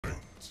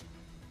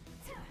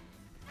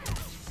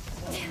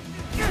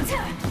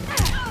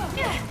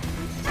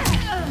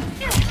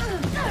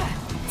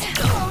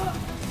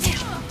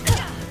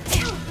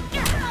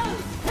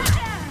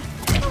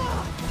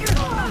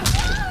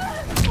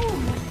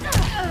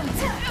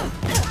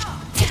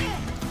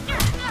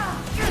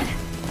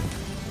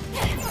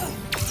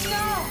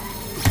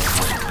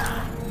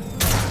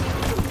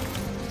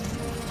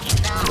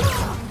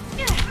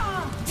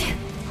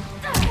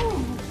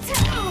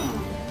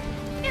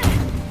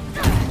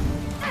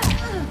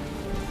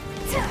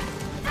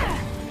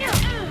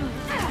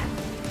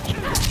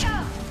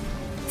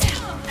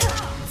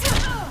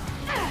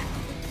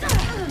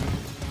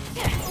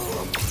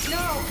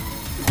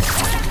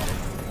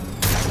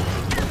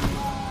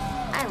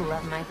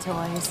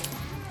toys.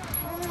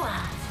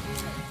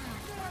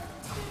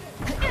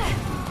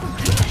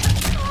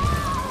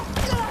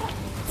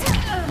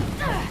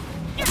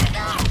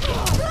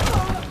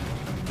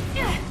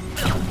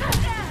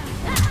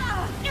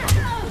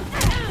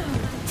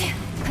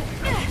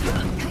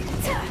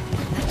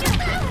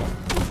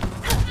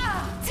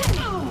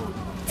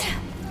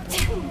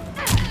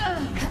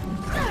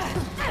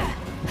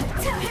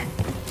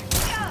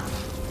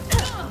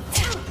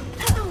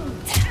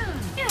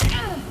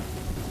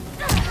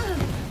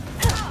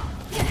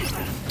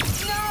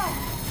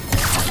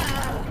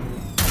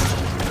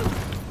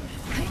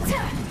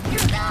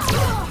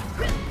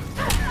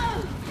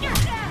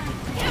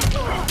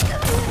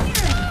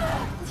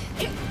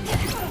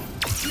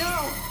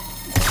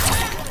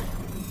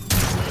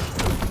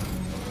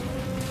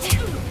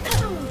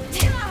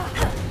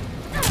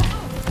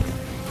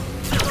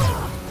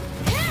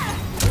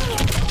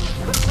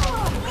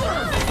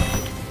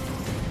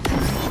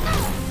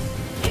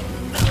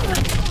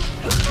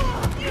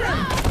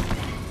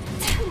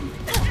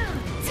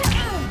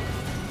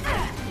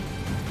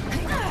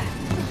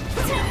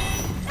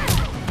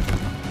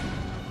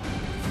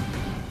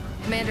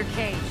 Commander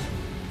Cage,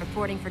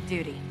 reporting for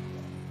duty.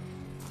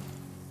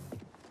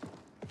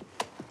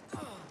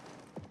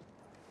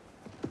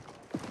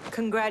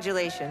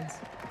 Congratulations,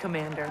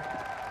 Commander.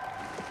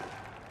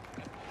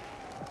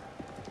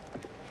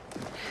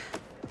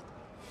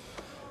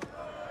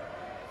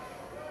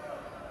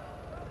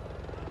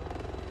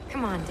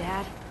 Come on,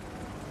 Dad.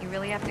 You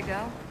really have to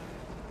go?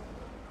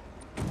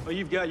 Well,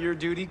 you've got your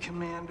duty,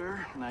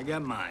 Commander, and I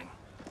got mine.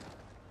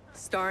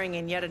 Starring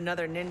in yet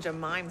another Ninja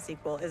Mime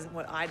sequel isn't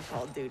what I'd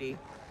call duty.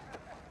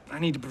 I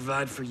need to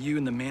provide for you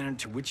in the manner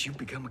to which you've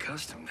become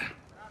accustomed.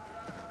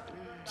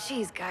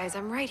 Jeez, guys,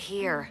 I'm right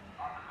here.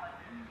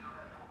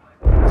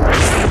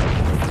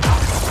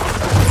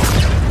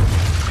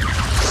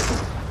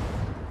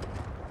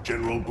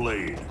 General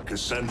Blade,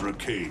 Cassandra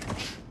Cage.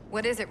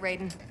 What is it,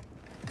 Raiden?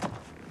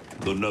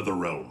 The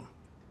Netherrealm.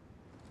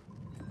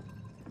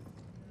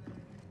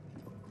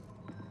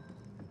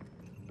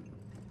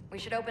 We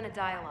should open a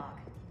dialogue.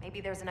 Maybe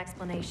there's an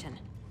explanation.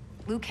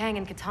 Liu Kang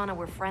and Katana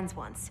were friends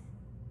once.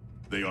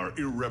 They are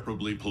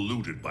irreparably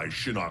polluted by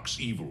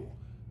Shinnok's evil.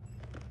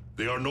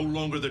 They are no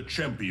longer the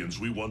champions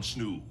we once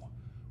knew.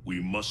 We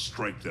must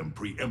strike them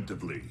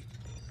preemptively.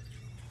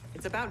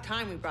 It's about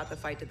time we brought the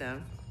fight to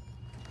them.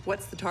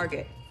 What's the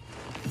target?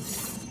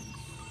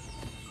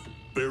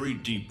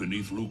 Buried deep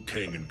beneath Liu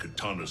Kang and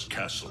Katana's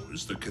castle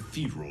is the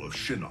Cathedral of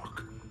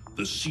Shinnok,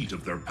 the seat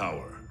of their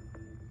power.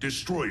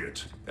 Destroy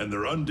it, and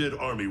their undead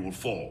army will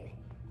fall,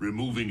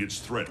 removing its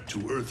threat to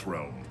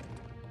Earthrealm.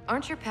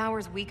 Aren't your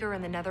powers weaker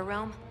in the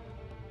Netherrealm?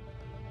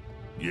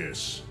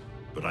 Yes,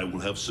 but I will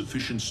have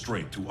sufficient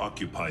strength to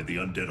occupy the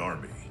undead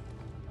army.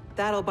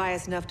 That'll buy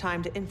us enough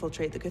time to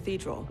infiltrate the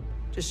cathedral.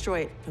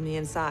 Destroy it from the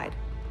inside.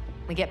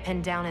 We get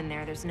pinned down in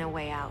there, there's no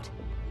way out.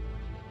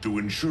 To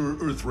ensure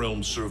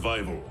Earthrealm's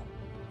survival,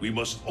 we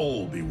must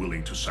all be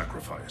willing to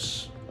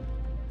sacrifice.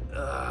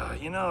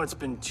 You know, it's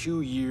been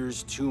 2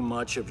 years too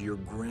much of your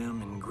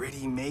grim and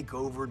gritty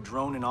makeover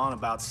droning on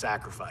about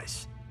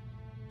sacrifice.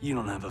 You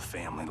don't have a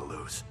family to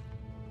lose.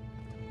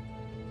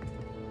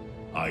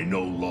 I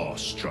know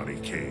loss, Johnny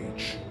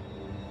Cage.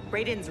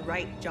 Raiden's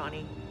right,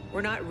 Johnny.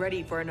 We're not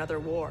ready for another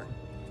war.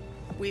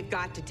 We've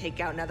got to take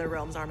out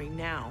Netherrealm's army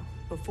now,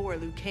 before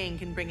Liu Kang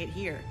can bring it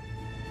here.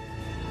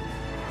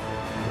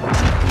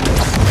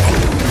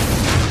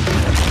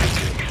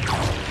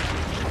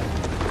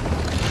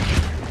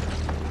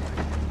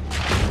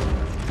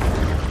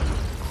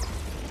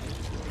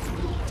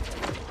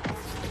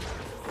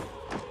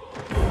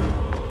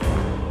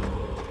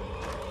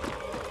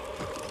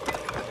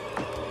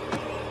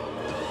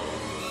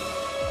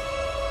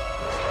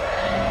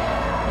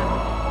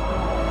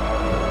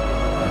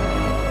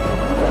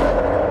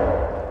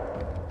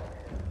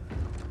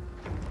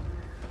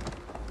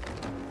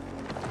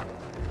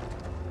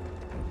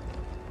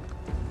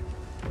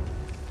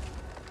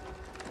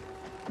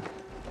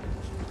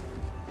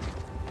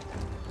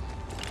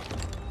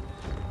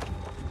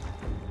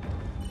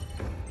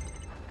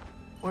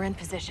 We're in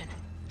position.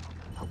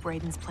 Hope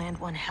Raiden's planned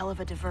one hell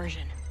of a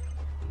diversion.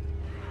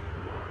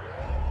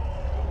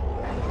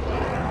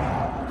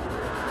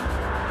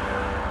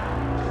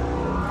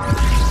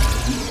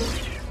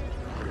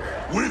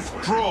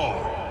 Withdraw,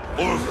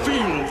 or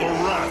feel the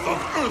wrath of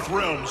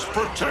Earthrealm's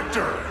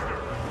protector!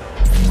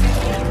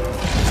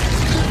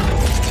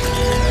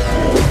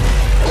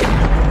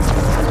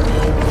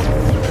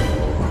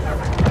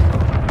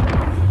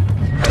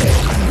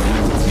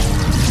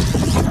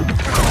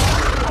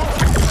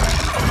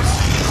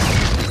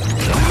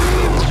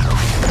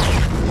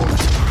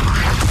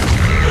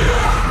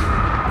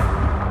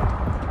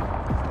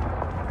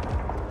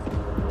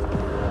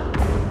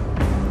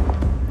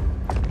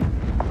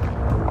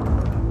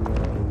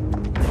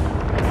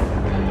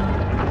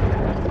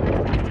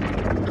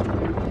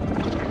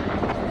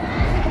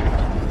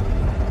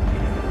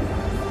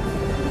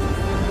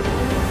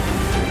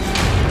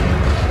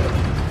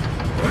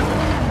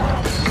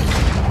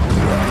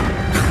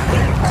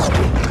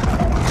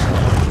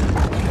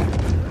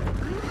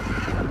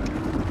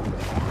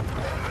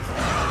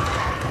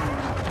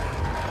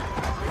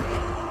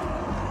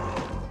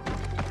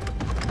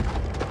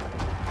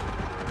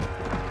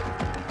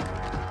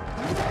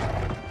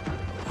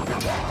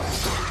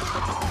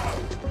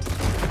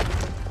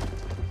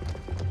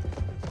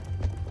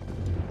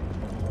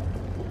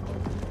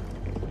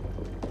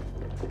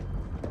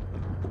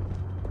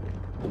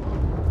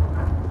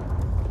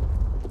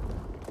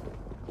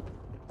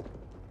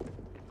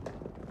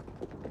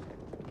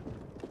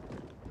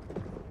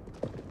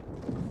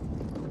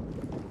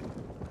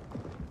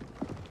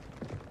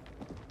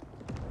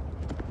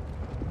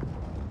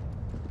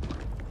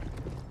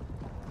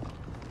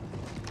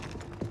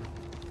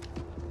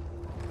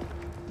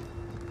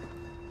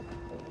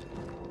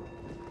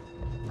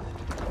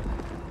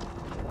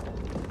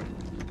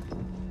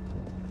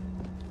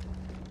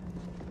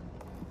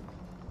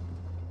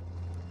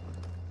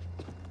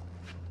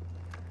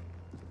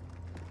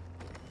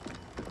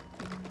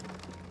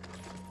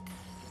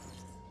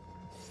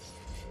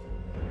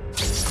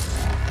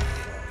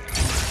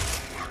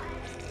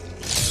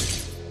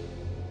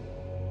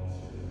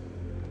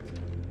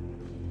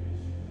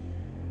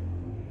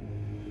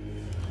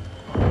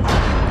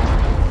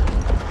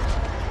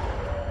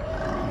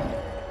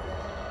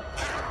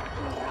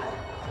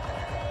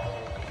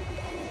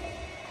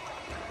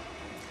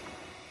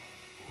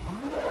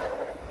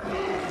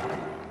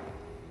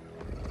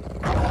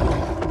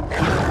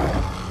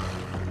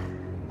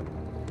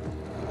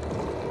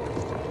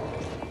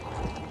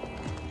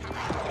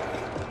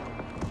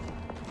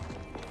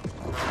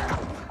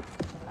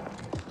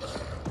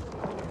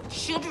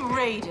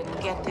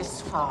 Raiden get this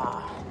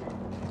far?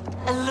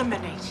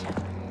 Eliminate him.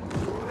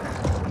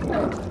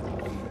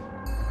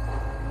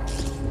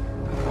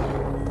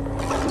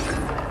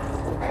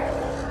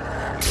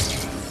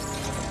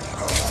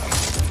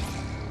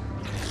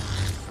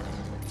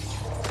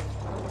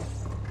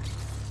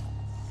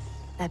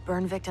 That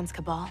burn victim's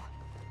Cabal?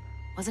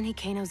 Wasn't he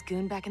Kano's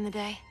goon back in the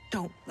day?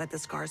 Don't let the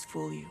scars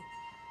fool you.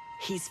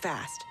 He's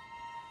fast.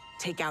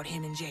 Take out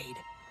him and Jade.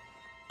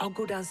 I'll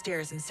go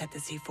downstairs and set the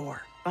C4.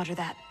 Roger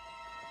that.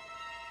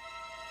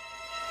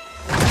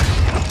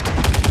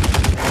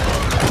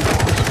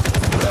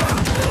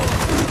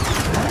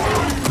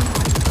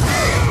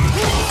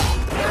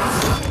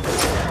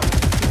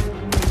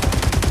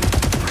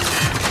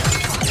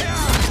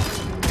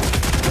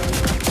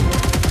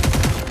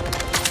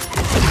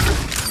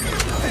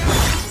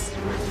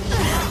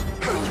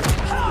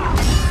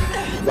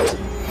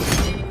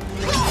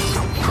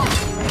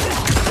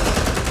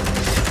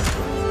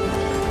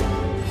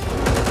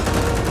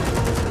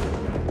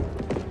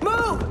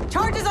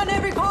 Charges on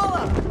every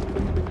column!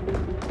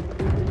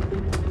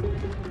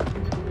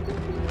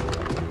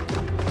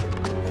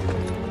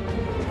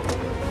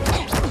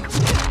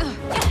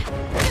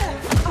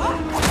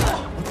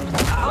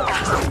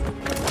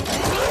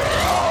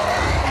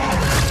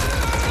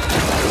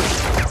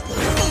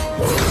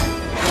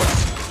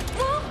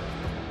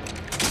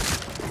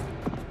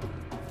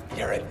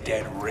 You're a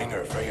dead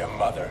ringer for your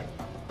mother.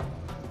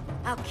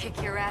 I'll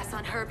kick your ass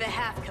on her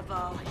behalf,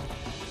 Cabal.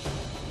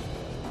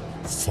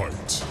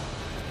 Fight.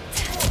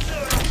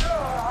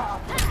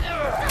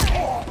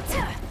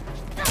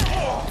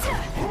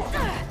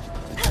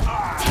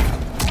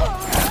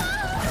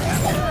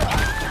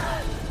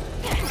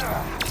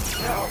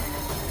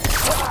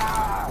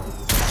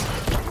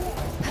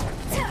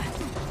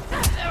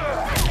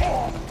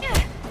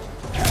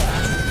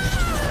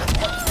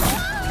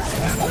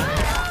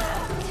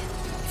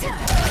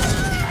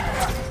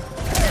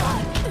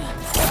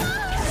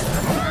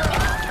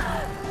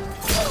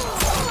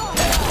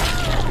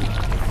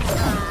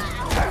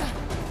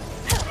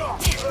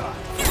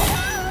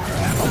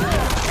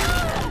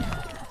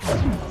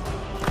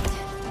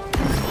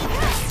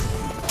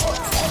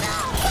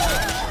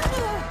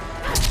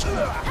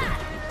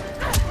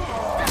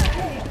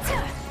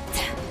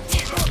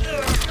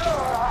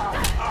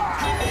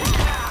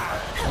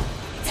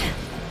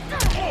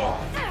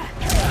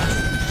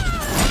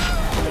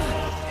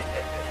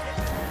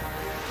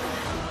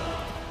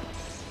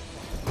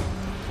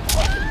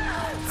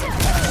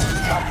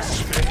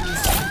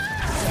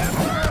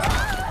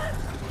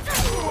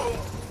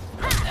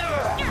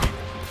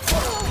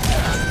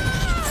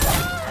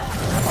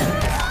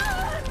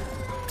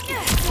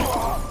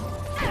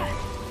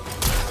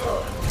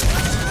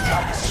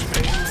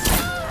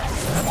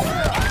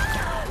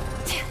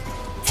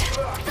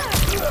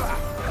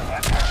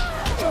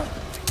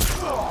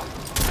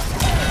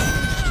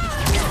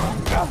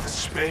 Got the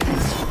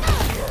spades.